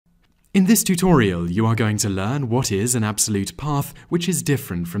In this tutorial, you are going to learn what is an absolute path, which is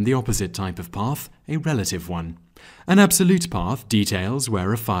different from the opposite type of path, a relative one. An absolute path details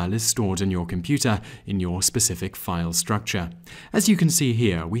where a file is stored on your computer in your specific file structure. As you can see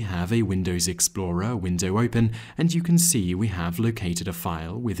here, we have a Windows Explorer window open, and you can see we have located a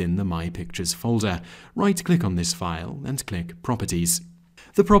file within the My Pictures folder. Right-click on this file and click Properties.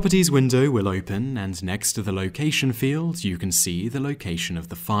 The Properties window will open, and next to the location field, you can see the location of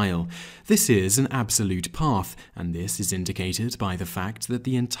the file. This is an absolute path, and this is indicated by the fact that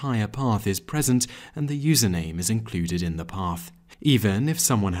the entire path is present and the username is included in the path. Even if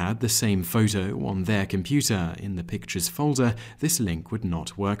someone had the same photo on their computer in the Pictures folder, this link would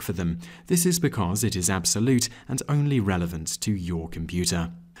not work for them. This is because it is absolute and only relevant to your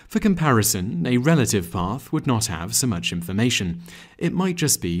computer. For comparison, a relative path would not have so much information. It might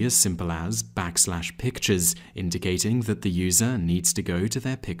just be as simple as \pictures, indicating that the user needs to go to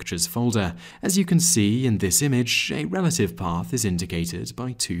their Pictures folder. As you can see in this image, a relative path is indicated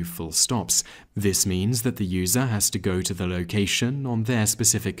by 2 full stops. This means that the user has to go to the location on their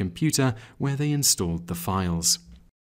specific computer where they installed the files.